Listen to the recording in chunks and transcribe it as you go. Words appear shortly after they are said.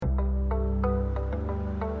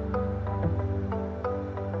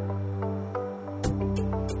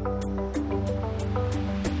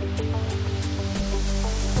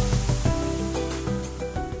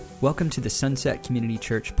Welcome to the Sunset Community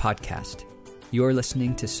Church podcast. You're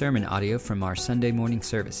listening to sermon audio from our Sunday morning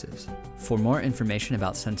services. For more information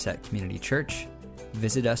about Sunset Community Church,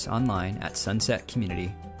 visit us online at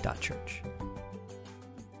sunsetcommunity.church.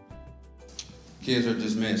 Kids are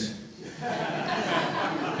dismissed.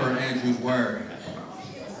 Per Andrew's word.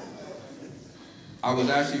 I was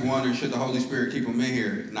actually wondering, should the Holy Spirit keep them in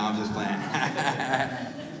here? No, I'm just playing.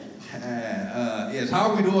 Yes,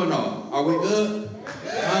 how are we doing though? Are we good?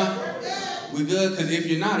 We good? Because if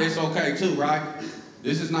you're not, it's okay too, right?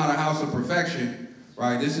 This is not a house of perfection,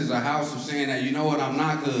 right? This is a house of saying that, you know what, I'm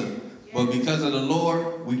not good. But because of the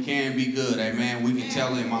Lord, we can be good, amen? We can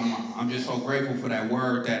tell him, I'm just so grateful for that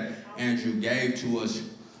word that Andrew gave to us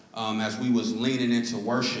as we was leaning into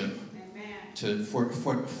worship for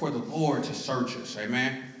the Lord to search us,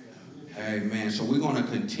 amen? Amen. So we're going to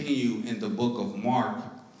continue in the book of Mark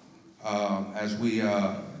as we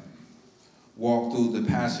walk through the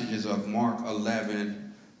passages of Mark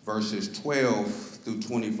 11, verses 12 through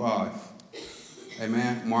 25.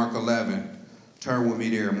 Amen. Mark 11. Turn with me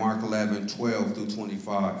there. Mark 11, 12 through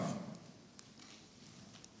 25.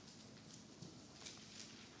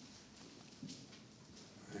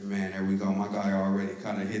 Amen. There we go. My guy already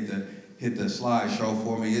kind of hit the slideshow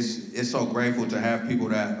for me. It's so grateful to have people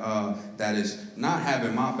that is not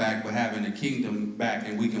having my back, but having the kingdom back,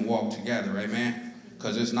 and we can walk together. Amen.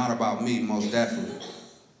 Because it's not about me, most definitely.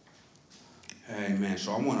 Amen.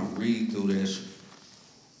 So I want to read through this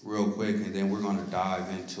real quick, and then we're going to dive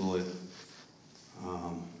into it.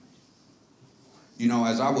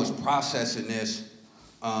 As I was processing this,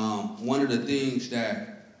 one of the things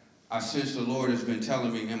that I sense the Lord has been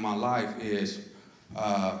telling me in my life is,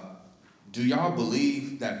 do y'all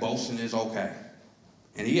believe that boasting is okay?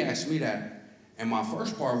 And he asked me that, and my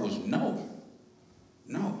first part was no.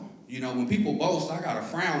 No. When people boast, I got a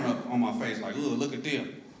frown up on my face like, look at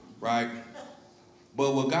them, right?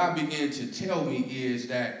 But what God began to tell me is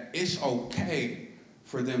that it's okay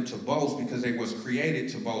for them to boast because they was created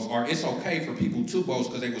to boast, or it's okay for people to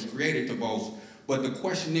boast because they was created to boast. But the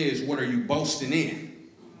question is, what are you boasting in?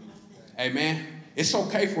 Amen? It's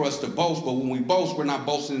okay for us to boast, but when we boast, we're not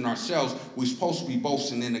boasting in ourselves. We're supposed to be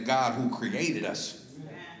boasting in the God who created us.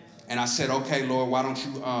 And I said, okay, Lord, why don't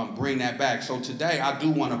you bring that back? So today, I do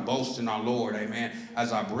want to boast in our Lord, amen,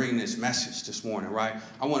 as I bring this message this morning, right?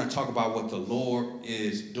 I want to talk about what the Lord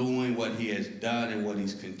is doing, what he has done, and what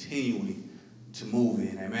he's continuing to move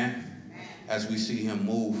in, amen, as we see him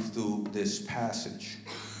move through this passage.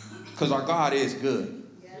 Because our God is good.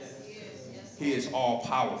 Yes, he is. Yes, he is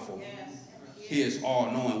all-powerful. Yes. He is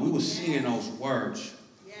all-knowing. We were singing those words,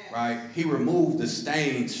 right? He removed the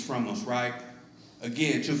stains from us, right?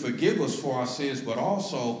 Again, to forgive us for our sins, but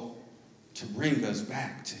also to bring us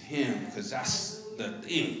back to him, because that's the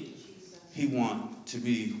thing. He wants to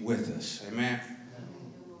be with us. Amen.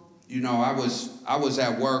 I was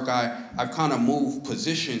at work. I've kind of moved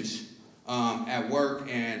positions at work,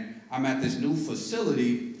 and I'm at this new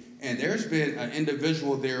facility, and there's been an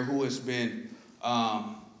individual there who has been,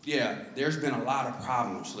 there's been a lot of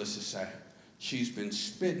problems, let's just say. She's been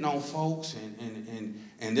spitting on folks,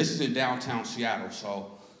 and this is in downtown Seattle,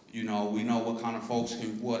 so, we know what kind of folks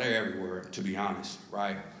they're everywhere, to be honest,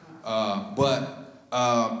 right? But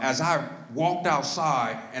as I walked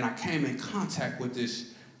outside and I came in contact with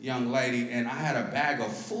this young lady, and I had a bag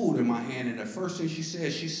of food in my hand, and the first thing she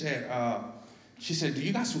said, do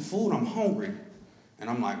you got some food? I'm hungry.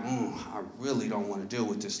 And I'm like, I really don't want to deal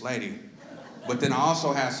with this lady. But then I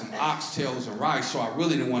also had some oxtails and rice, so I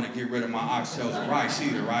really didn't want to get rid of my oxtails and rice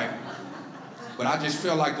either, right? But I just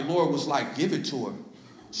felt like the Lord was like, give it to her.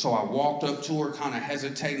 So I walked up to her, kind of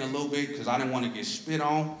hesitating a little bit, because I didn't want to get spit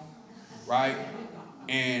on, right?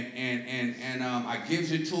 And I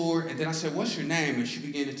gives it to her, and then I said, what's your name? And she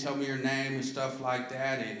began to tell me her name and stuff like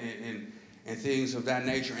that, and things of that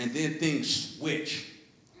nature. And then things switched.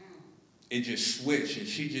 It just switched, and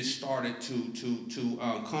she just started to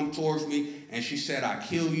come towards me, and she said, I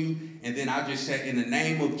kill you. And then I just said, in the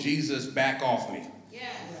name of Jesus, back off me.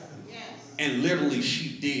 Yes. And literally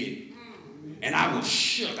she did. And I was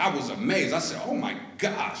shook. I was amazed. I said, oh my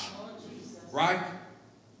gosh. Right?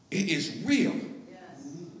 It is real.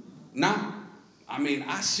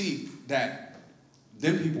 I see that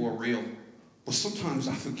them people are real, but sometimes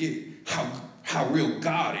I forget how real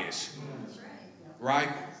God is. Right?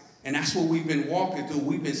 And that's what we've been walking through.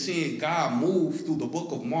 We've been seeing God move through the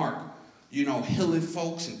book of Mark, healing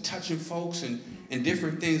folks and touching folks and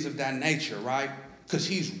different things of that nature, right? Because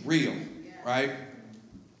he's real, right?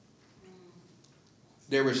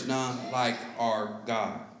 There is none like our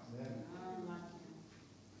God.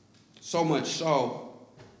 So much so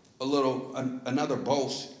another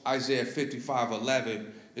boast. Isaiah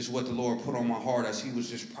 55:11 is what the Lord put on my heart as he was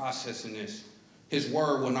just processing this. His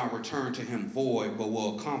word will not return to him void, but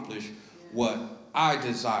will accomplish what I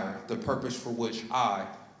desire, the purpose for which I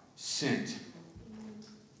sent.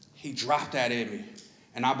 He dropped that in me.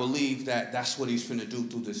 And I believe that that's what he's finna do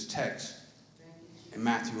through this text in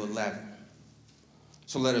Matthew 11.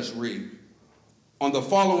 So let us read. On the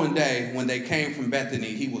following day, when they came from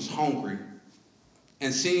Bethany, he was hungry.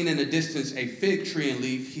 And seeing in the distance a fig tree and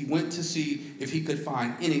leaf, he went to see if he could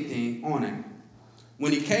find anything on it.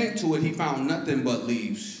 When he came to it, he found nothing but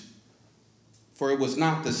leaves, for it was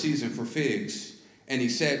not the season for figs. And he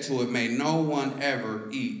said to it, may no one ever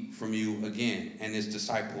eat from you again. And his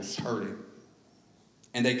disciples heard it.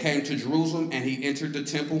 And they came to Jerusalem, and he entered the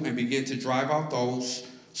temple and began to drive out those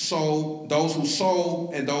who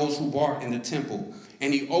sold and those who bought in the temple.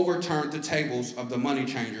 And he overturned the tables of the money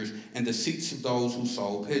changers and the seats of those who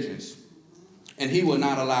sold pigeons. And he would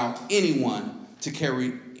not allow anyone to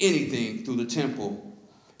carry anything through the temple.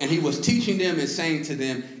 And he was teaching them and saying to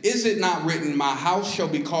them, is it not written, my house shall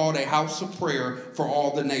be called a house of prayer for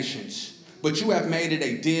all the nations? But you have made it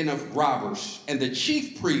a den of robbers. And the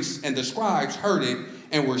chief priests and the scribes heard it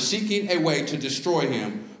and were seeking a way to destroy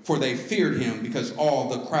him, for they feared him, because all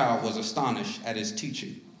the crowd was astonished at his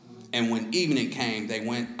teaching. And when evening came, they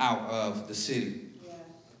went out of the city.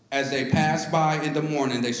 As they passed by in the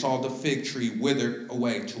morning, they saw the fig tree withered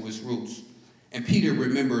away to its roots. And Peter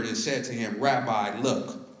remembered and said to him, Rabbi,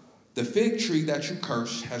 look, the fig tree that you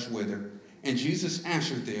cursed has withered. And Jesus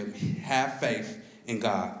answered them, have faith in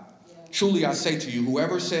God. Truly I say to you,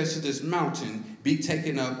 whoever says to this mountain, be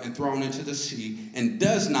taken up and thrown into the sea, and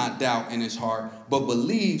does not doubt in his heart, but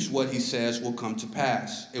believes what he says will come to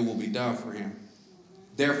pass, it will be done for him.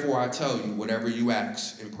 Therefore I tell you, whatever you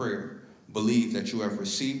ask in prayer, believe that you have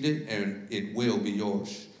received it, and it will be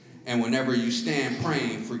yours. And whenever you stand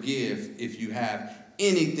praying, forgive if you have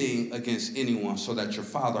anything against anyone, so that your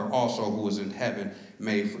Father also who is in heaven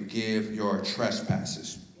may forgive your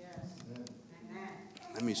trespasses.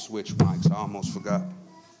 Let me switch mics. I almost forgot.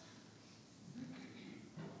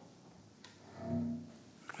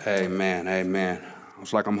 Amen. Amen.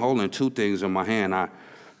 It's like I'm holding two things in my hand. I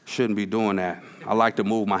shouldn't be doing that. I like to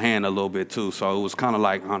move my hand a little bit too. So it was kind of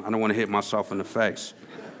like, I don't want to hit myself in the face.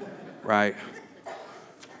 Right?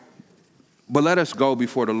 But let us go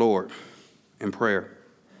before the Lord in prayer.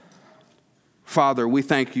 Father, we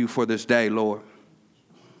thank you for this day, Lord.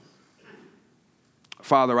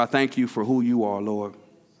 Father, I thank you for who you are, Lord.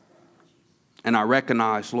 And I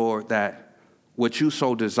recognize, Lord, that what you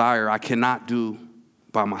so desire, I cannot do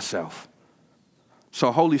by myself.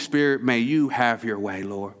 So, Holy Spirit, may you have your way,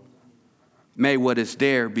 Lord. May what is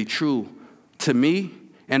there be true to me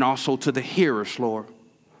and also to the hearers, Lord,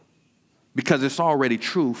 because it's already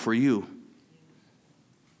true for you.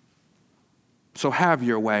 So have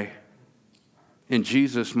your way in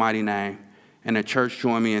Jesus' mighty name. And the church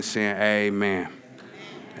join me in saying amen.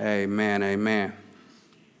 Amen, amen.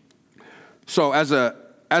 So as a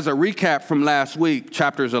recap from last week,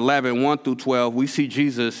 chapters 11, 1 through 12, we see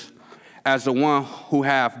Jesus as the one who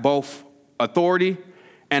have both authority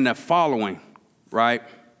and a following, right?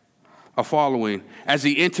 A following. As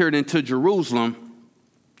he entered into Jerusalem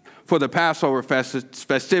for the Passover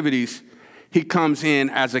festivities, he comes in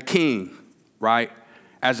as a king, right?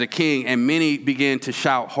 As a king, and many began to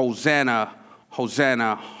shout, Hosanna,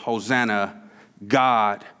 Hosanna, Hosanna,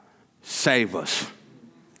 God save us.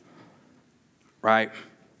 Right?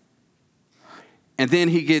 And then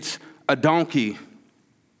he gets a donkey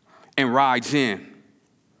and rides in.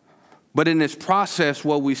 But in this process,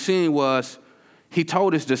 what we seen was he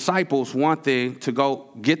told his disciples one thing, to go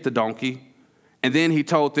get the donkey. And then he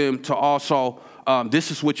told them to also, this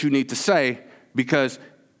is what you need to say, because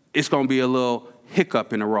it's going to be a little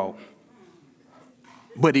hiccup in the road.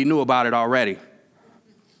 But he knew about it already.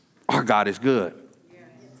 Our God is good.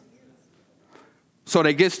 So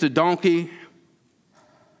they gets the donkey,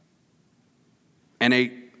 and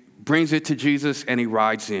he brings it to Jesus, and he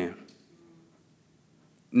rides in.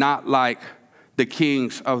 Not like the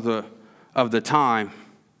kings of the time,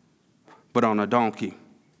 but on a donkey.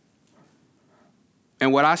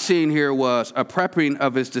 And what I seen here was a prepping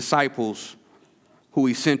of his disciples who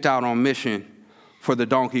he sent out on mission for the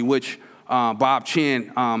donkey, which Bob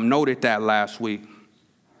Chin noted that last week.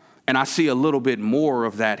 And I see a little bit more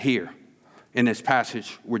of that here in this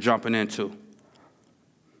passage we're jumping into.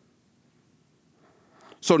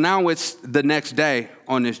 So now it's the next day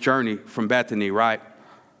on this journey from Bethany, right?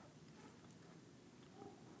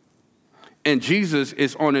 And Jesus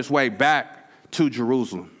is on his way back to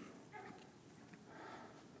Jerusalem.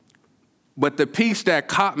 But the piece that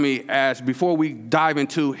caught me as before we dive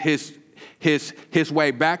into his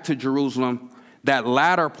way back to Jerusalem, that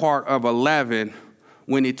latter part of 11,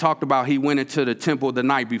 when he talked about he went into the temple the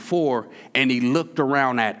night before and he looked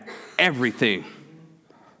around at everything.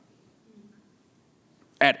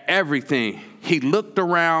 At everything. He looked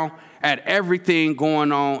around at everything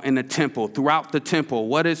going on in the temple, throughout the temple.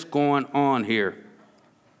 What is going on here?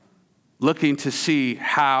 Looking to see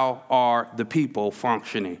how are the people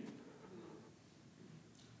functioning.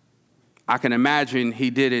 I can imagine he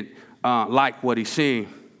didn't like what he's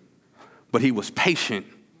seeing, but he was patient.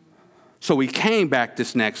 So he came back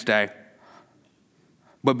this next day.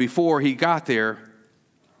 But before he got there,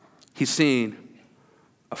 he seen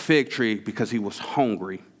a fig tree because he was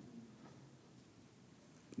hungry.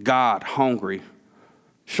 God, hungry,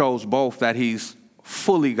 shows both that he's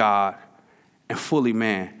fully God and fully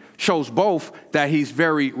man. Shows both that he's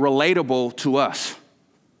very relatable to us.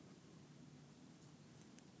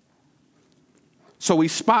 So he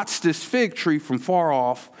spots this fig tree from far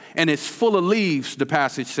off, and it's full of leaves, the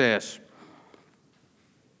passage says.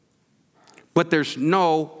 But there's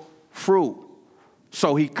no fruit.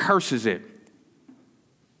 So he curses it.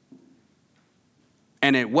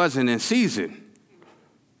 And it wasn't in season.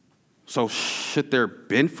 So should there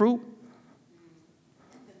been fruit?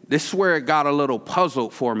 This is where it got a little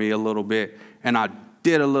puzzled for me a little bit, and I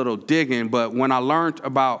did a little digging. But when I learned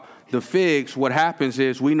about the figs, what happens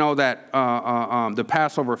is we know that the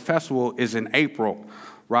Passover festival is in April,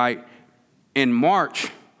 right? In March,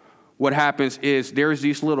 what happens is there's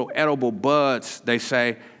these little edible buds, they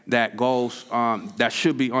say, that goes that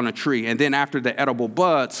should be on a tree. And then after the edible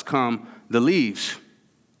buds come the leaves.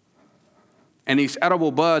 And these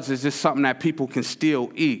edible buds is just something that people can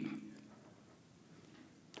still eat.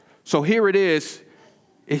 So here it is.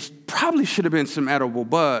 It probably should have been some edible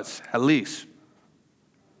buds, at least.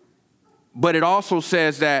 But it also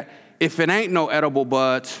says that if it ain't no edible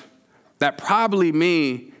buds, that probably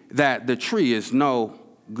mean that the tree is no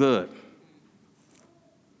good.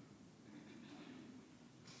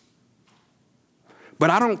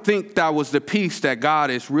 But I don't think that was the piece that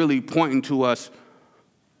God is really pointing to us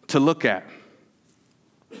to look at.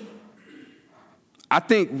 I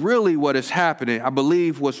think really what is happening, I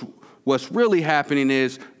believe what's really happening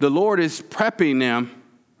is the Lord is prepping them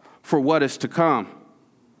for what is to come.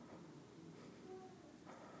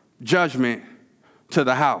 Judgment to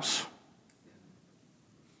the house.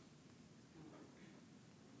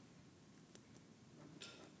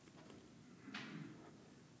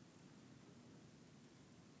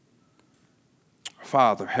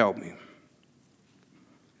 Father, help me.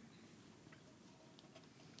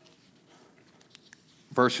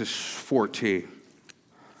 Verses 14.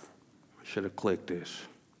 I should have clicked this.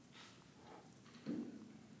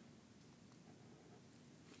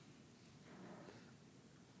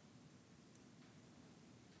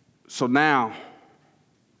 So now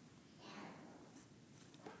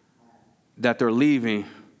that they're leaving,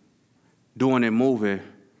 doing and moving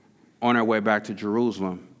on their way back to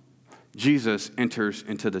Jerusalem, Jesus enters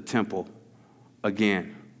into the temple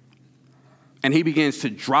again. And he begins to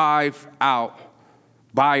drive out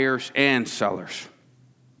buyers and sellers.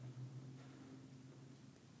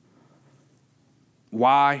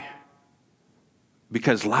 Why?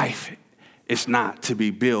 Because life is not to be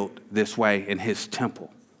built this way in his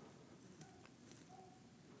temple.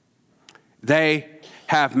 They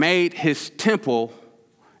have made his temple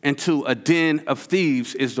into a den of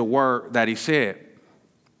thieves, is the word that he said.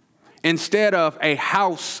 Instead of a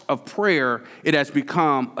house of prayer, it has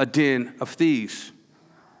become a den of thieves.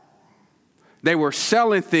 They were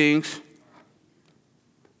selling things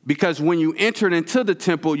because when you entered into the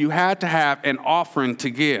temple, you had to have an offering to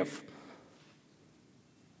give.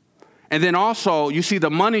 And then also, you see the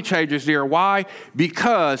money changers there. Why?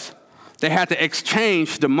 Because they had to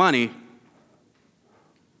exchange the money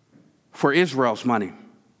for Israel's money.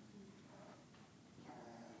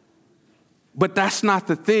 But that's not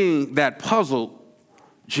the thing that puzzled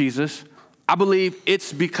Jesus. I believe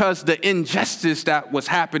it's because the injustice that was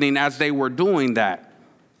happening as they were doing that.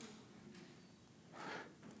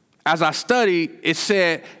 As I studied, it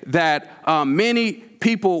said that many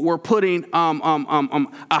people were putting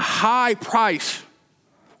a high price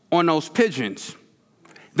on those pigeons.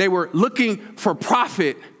 They were looking for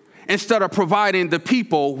profit instead of providing the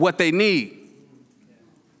people what they need.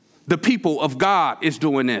 The people of God is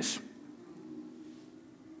doing this.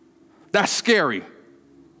 That's scary.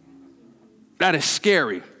 That is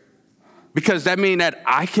scary. Because that means that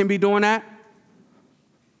I can be doing that.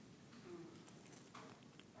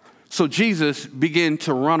 So Jesus began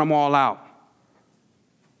to run them all out.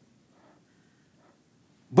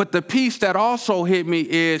 But the piece that also hit me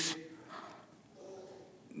is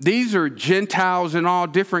these are Gentiles and all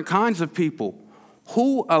different kinds of people.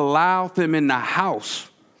 Who allowed them in the house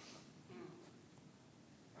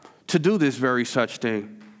to do this very such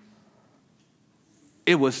thing?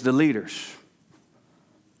 It was the leaders.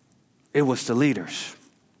 It was the leaders.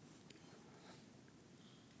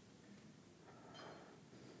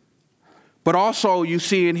 But also you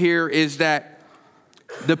see in here is that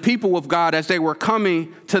the people of God, as they were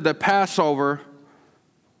coming to the Passover,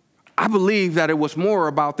 I believe that it was more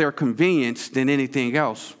about their convenience than anything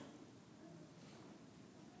else.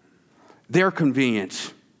 Their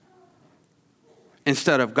convenience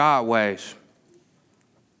instead of God's ways.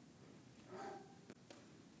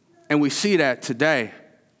 And we see that today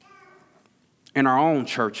in our own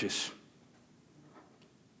churches.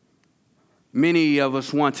 Many of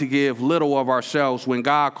us want to give little of ourselves when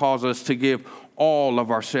God calls us to give all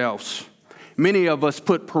of ourselves. Many of us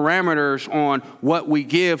put parameters on what we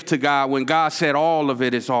give to God when God said all of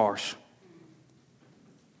it is ours.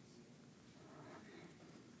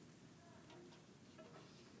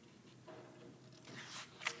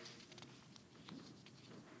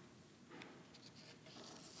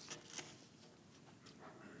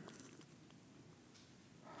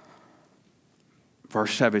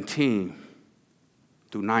 Verse 17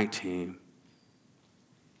 through 19.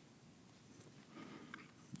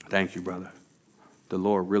 Thank you, brother. The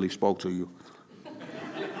Lord really spoke to you.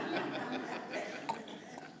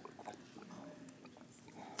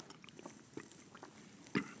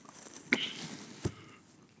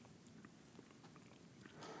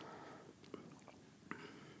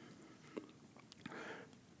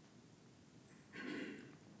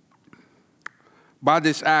 By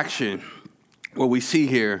this action, what we see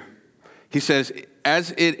here, he says,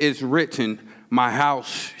 as it is written, my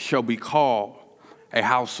house shall be called a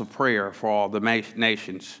house of prayer for all the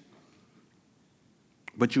nations.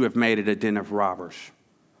 But you have made it a den of robbers.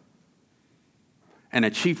 And the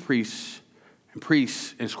chief priests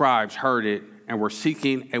and scribes heard it and were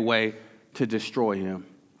seeking a way to destroy him.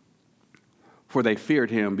 For they feared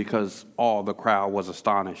him because all the crowd was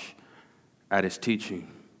astonished at his teaching.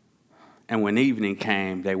 And when evening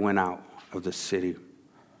came, they went out of the city.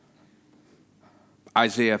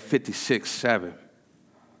 Isaiah 56:7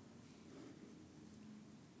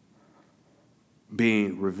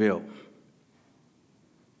 being revealed.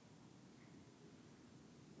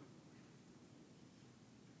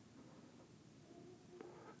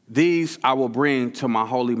 These I will bring to my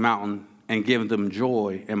holy mountain and give them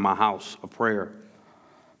joy in my house of prayer.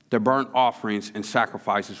 The burnt offerings and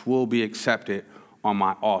sacrifices will be accepted on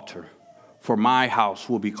my altar, for my house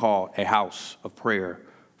will be called a house of prayer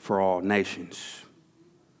for all nations.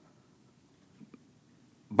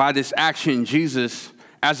 By this action, Jesus,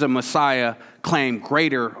 as a Messiah, claimed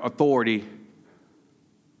greater authority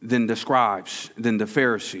than the scribes, than the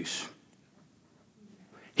Pharisees.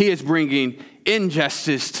 He is bringing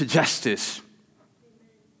injustice to justice.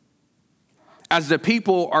 As the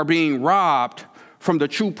people are being robbed from the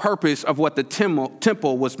true purpose of what the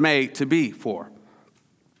temple was made to be for.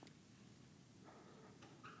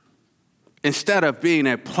 Instead of being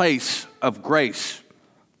a place of grace,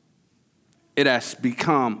 it has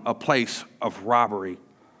become a place of robbery.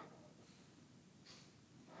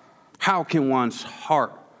 How can one's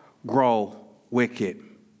heart grow wicked?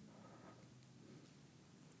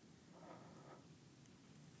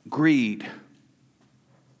 Greed.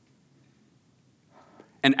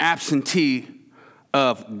 An absentee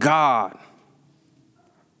of God.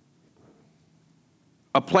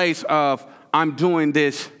 A place of, I'm doing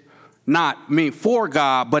this for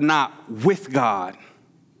God, but not with God.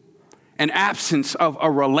 An absence of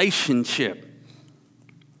a relationship.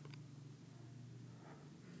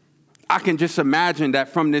 I can just imagine that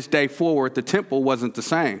from this day forward, the temple wasn't the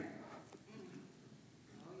same.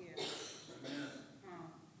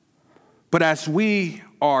 But as we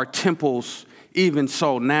are temples, even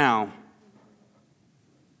so now,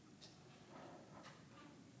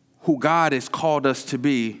 who God has called us to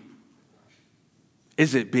be,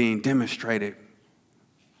 is it being demonstrated?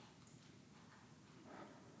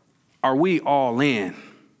 Are we all in?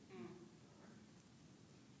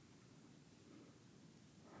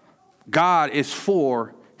 God is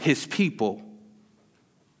for his people,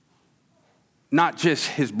 not just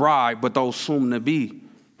his bride, but those soon to be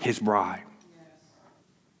his bride.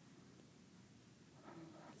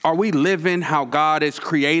 Are we living how God has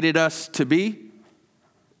created us to be?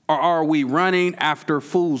 Or are we running after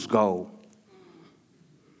fool's gold?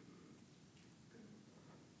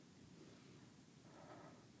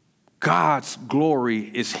 God's glory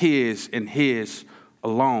is his and his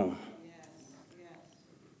alone.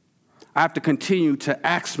 I have to continue to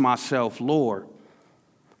ask myself, Lord,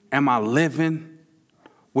 am I living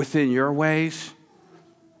within your ways?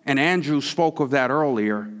 And Andrew spoke of that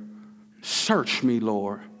earlier. Search me,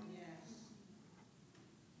 Lord,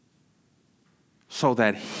 so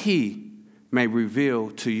that he may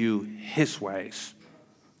reveal to you his ways.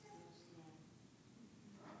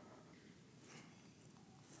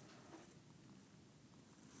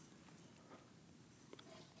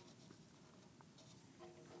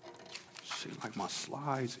 See, like my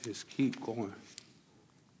slides is keep going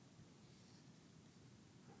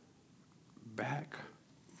back.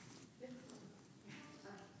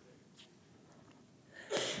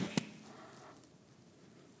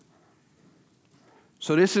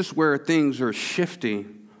 So this is where things are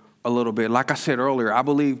shifting a little bit. Like I said earlier, I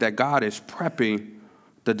believe that God is prepping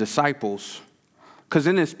the disciples, because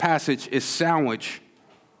in this passage it's sandwiched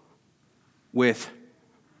with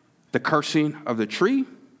the cursing of the tree,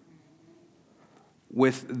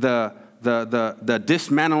 with the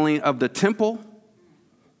dismantling of the temple,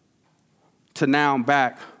 to now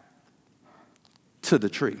back to the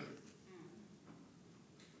tree.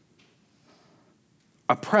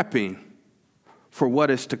 A prepping for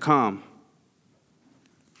what is to come.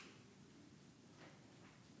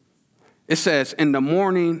 It says, in the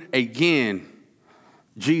morning again,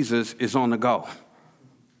 Jesus is on the go.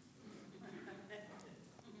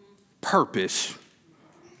 Purpose.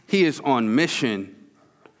 He is on mission.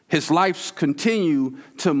 His lives continue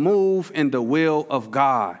to move in the will of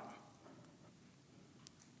God.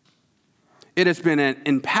 It has been an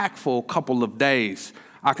impactful couple of days,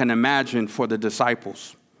 I can imagine, for the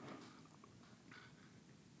disciples.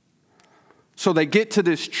 So they get to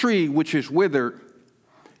this tree, which is withered,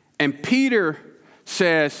 and Peter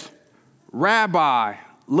says, Rabbi,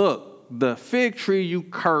 look, the fig tree you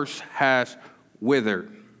cursed has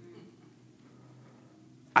withered.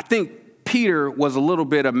 I think Peter was a little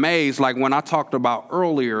bit amazed, like when I talked about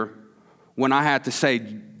earlier, when I had to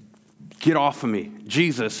say, get off of me.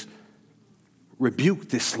 Jesus, rebuke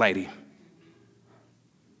this lady.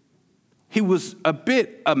 He was a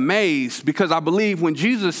bit amazed because I believe when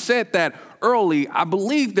Jesus said that early, I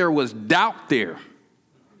believe there was doubt there.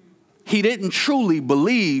 He didn't truly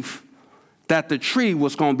believe that the tree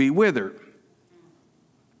was going to be withered.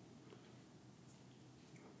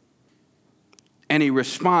 And he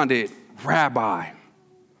responded, Rabbi,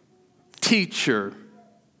 teacher,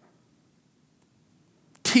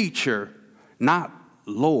 not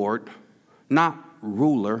Lord, not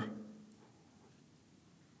ruler,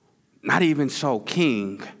 not even so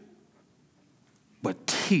king, but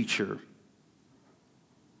teacher.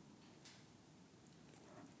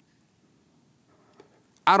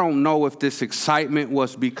 I don't know if this excitement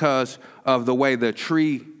was because of the way the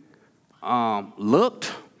tree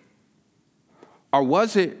looked, or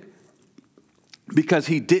was it because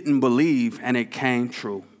he didn't believe and it came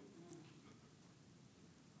true?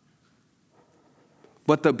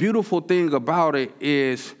 But the beautiful thing about it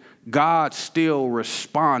is God still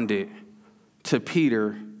responded to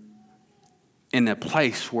Peter in the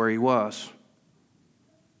place where he was.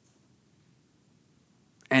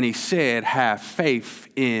 And he said, have faith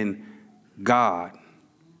in God.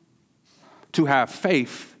 To have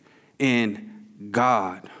faith in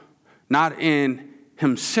God. Not in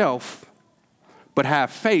himself, but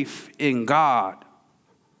have faith in God.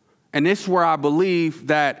 And this is where I believe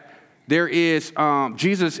that there is,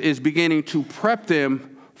 Jesus is beginning to prep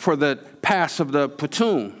them for the pass of the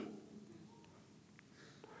platoon.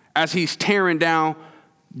 As he's tearing down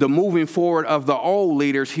the moving forward of the old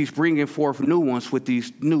leaders, he's bringing forth new ones with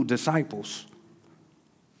these new disciples.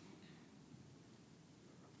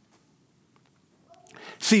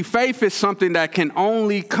 See, faith is something that can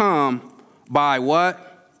only come by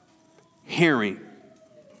what? Hearing.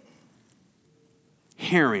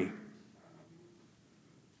 Hearing.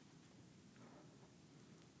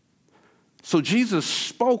 So Jesus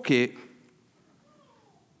spoke it,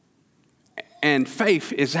 and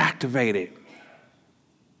faith is activated.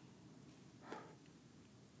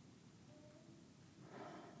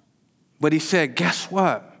 But he said, guess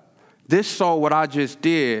what? This soul, what I just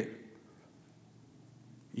did,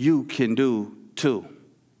 you can do too.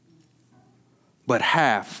 But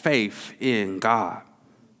have faith in God.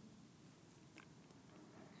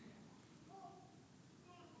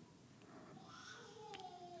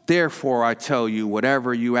 Therefore, I tell you,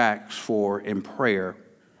 whatever you ask for in prayer,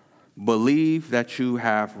 believe that you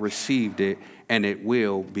have received it and it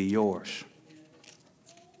will be yours.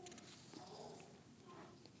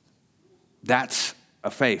 That's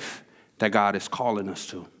a faith that God is calling us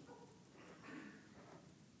to.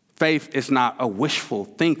 Faith is not a wishful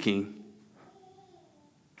thinking.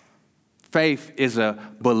 Faith is a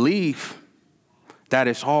belief that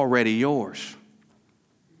it's already yours.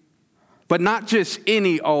 But not just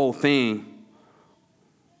any old thing.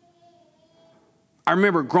 I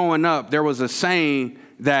remember growing up, there was a saying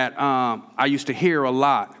that I used to hear a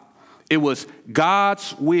lot. It was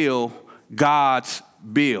God's will, God's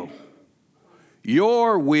bill.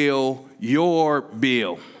 Your will, your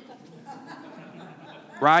bill.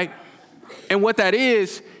 Right? And what that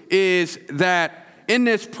is that in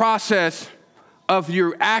this process of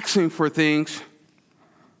you asking for things,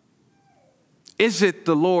 is it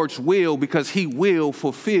the Lord's will? Because he will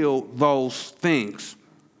fulfill those things.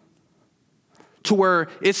 To where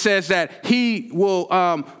it says that he will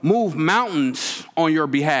move mountains on your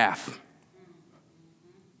behalf.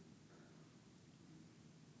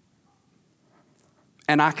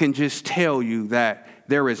 And I can just tell you that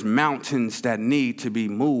there is mountains that need to be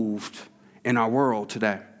moved in our world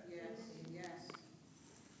today. Yes.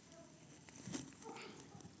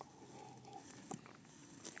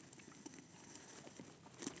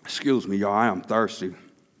 Excuse me, y'all, I am thirsty.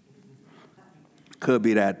 Could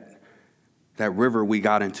be that river we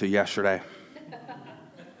got into yesterday.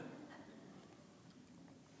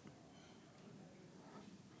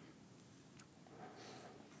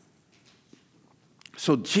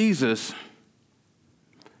 So Jesus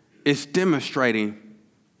is demonstrating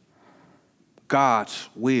God's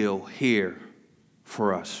will here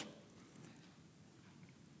for us.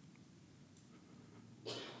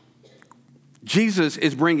 Jesus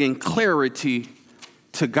is bringing clarity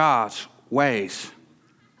to God's ways.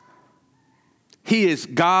 He is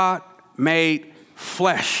God made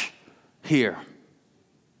flesh here.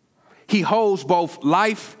 He holds both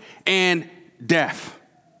life and death.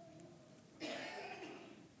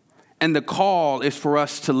 And the call is for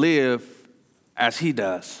us to live as he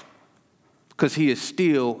does, because he is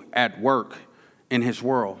still at work in his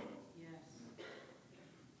world. Yes.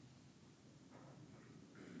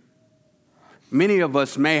 Many of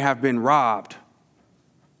us may have been robbed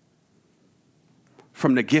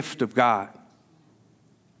from the gift of God.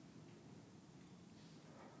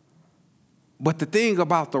 But the thing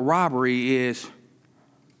about the robbery is,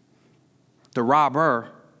 the robber,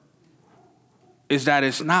 is that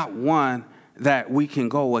it's not one that we can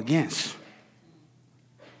go against.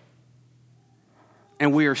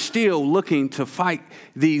 And we are still looking to fight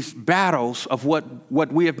these battles of what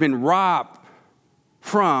we have been robbed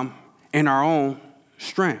from in our own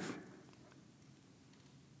strength.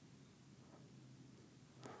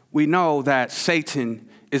 We know that Satan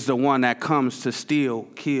is the one that comes to steal,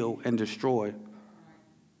 kill, and destroy.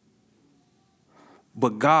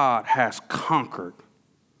 But God has conquered.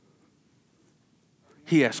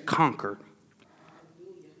 He has conquered.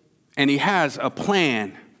 And he has a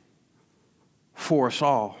plan for us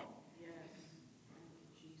all.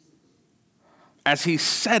 As he's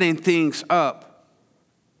setting things up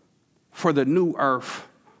for the new earth,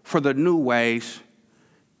 for the new ways,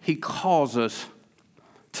 he calls us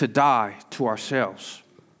to die to ourselves.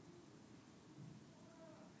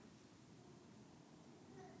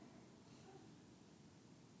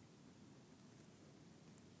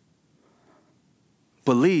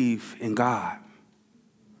 Believe in God.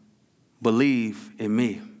 Believe in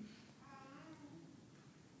me.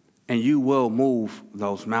 And you will move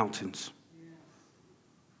those mountains.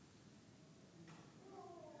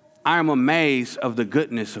 I am amazed of the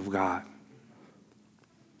goodness of God.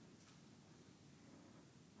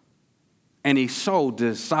 And he so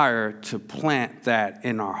desired to plant that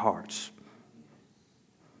in our hearts.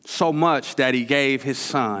 So much that he gave his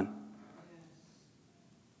son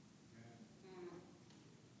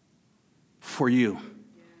for you.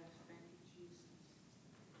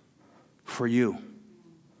 For you.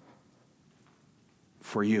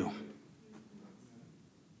 For you.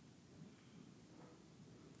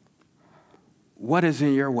 What is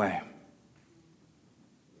in your way?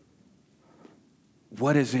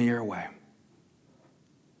 What is in your way?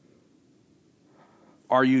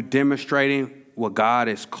 Are you demonstrating what God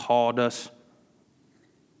has called us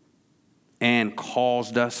and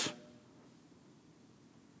caused us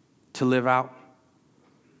to live out?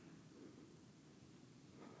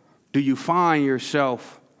 Do you find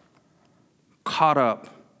yourself caught up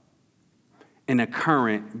in a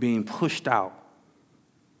current being pushed out?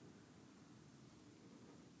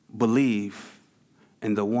 Believe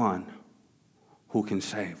in the one who can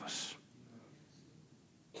save us.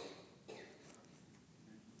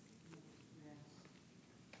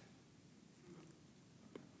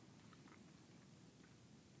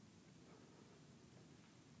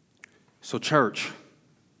 So, church,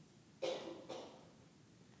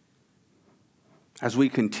 as we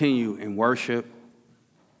continue in worship,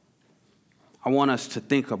 I want us to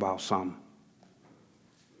think about something.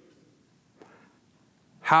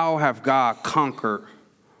 How have God conquered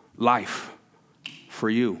life for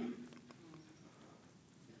you?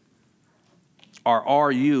 Or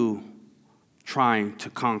are you trying to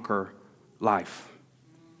conquer life?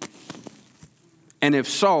 And if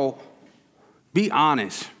so, be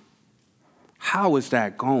honest. How is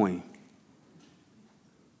that going?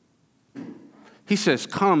 He says,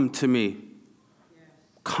 come to me.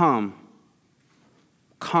 Come.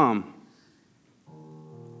 Come.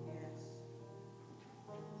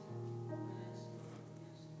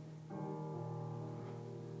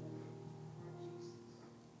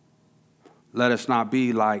 Let us not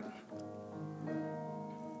be like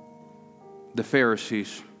the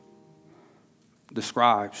Pharisees, the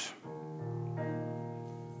scribes.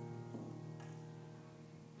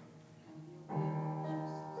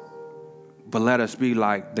 But let us be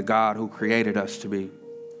like the God who created us to be.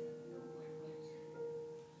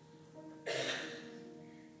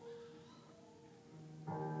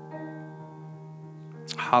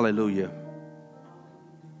 Hallelujah.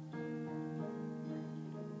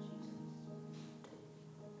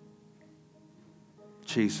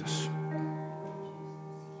 Jesus.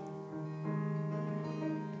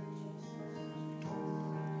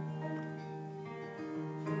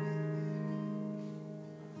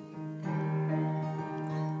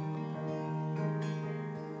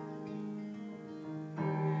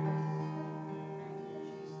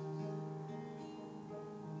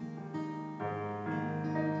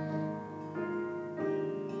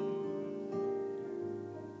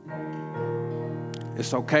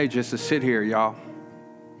 It's okay just to sit here, y'all.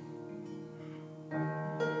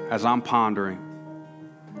 As I'm pondering,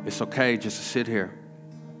 it's okay just to sit here.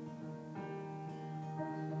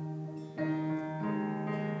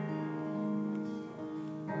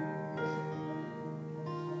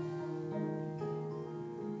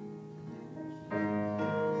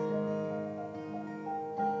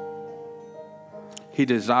 He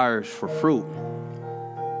desires for fruit.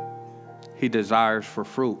 He desires for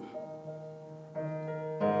fruit.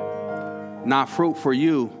 Not fruit for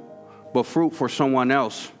you, but fruit for someone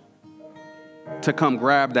else to come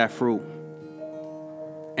grab that fruit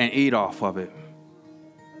and eat off of it.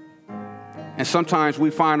 And sometimes we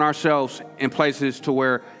find ourselves in places to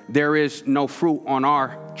where there is no fruit on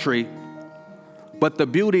our tree. But the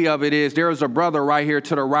beauty of it is there is a brother right here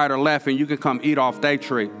to the right or left, and you can come eat off their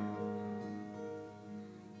tree.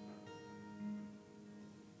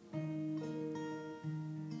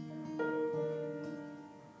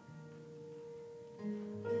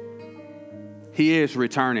 He is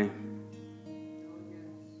returning.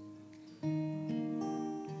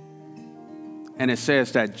 And it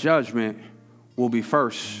says that judgment will be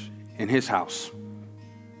first in his house.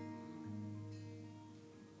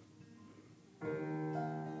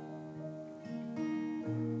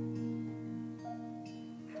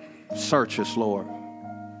 Search us, Lord.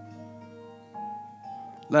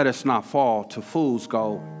 Let us not fall to fool's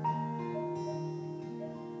gold.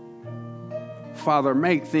 Father,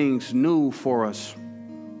 make things new for us.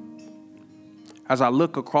 As I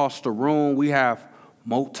look across the room, we have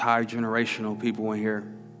multi-generational people in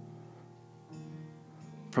here.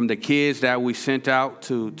 From the kids that we sent out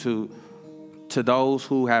to those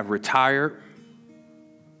who have retired.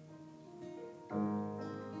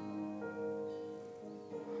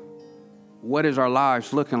 What is our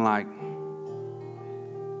lives looking like?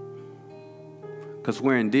 Because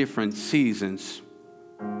we're in different seasons.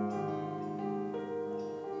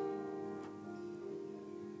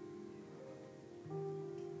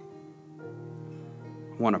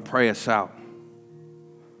 I want to pray us out.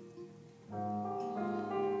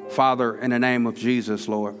 Father, in the name of Jesus,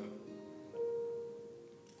 Lord,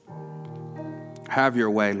 have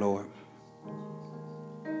your way, Lord.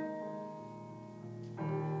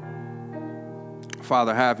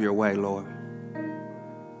 Father, have your way, Lord.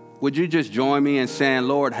 Would you just join me in saying,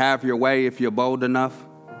 Lord, have your way if you're bold enough?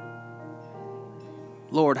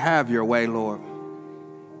 Lord, have your way, Lord.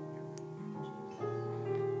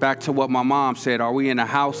 Back to what my mom said, are we in the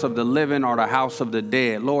house of the living or the house of the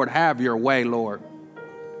dead? Lord, have your way, Lord.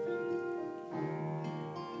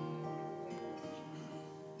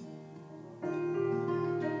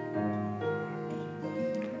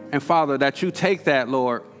 And Father, that you take that,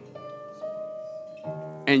 Lord,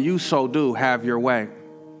 and you so do have your way.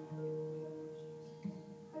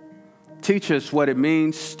 Teach us what it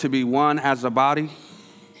means to be one as a body,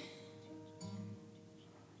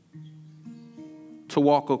 to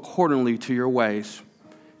walk accordingly to your ways.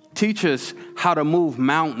 Teach us how to move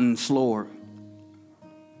mountains, Lord.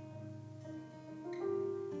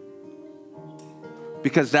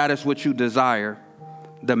 because that is what you desire,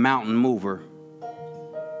 the mountain mover.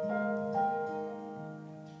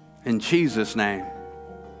 In Jesus' name,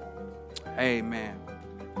 amen.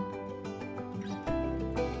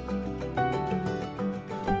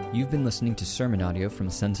 You've been listening to sermon audio from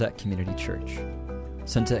Sunset Community Church.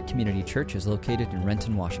 Sunset Community Church is located in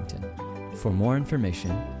Renton, Washington. For more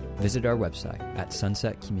information, visit our website at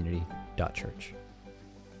sunsetcommunity.church.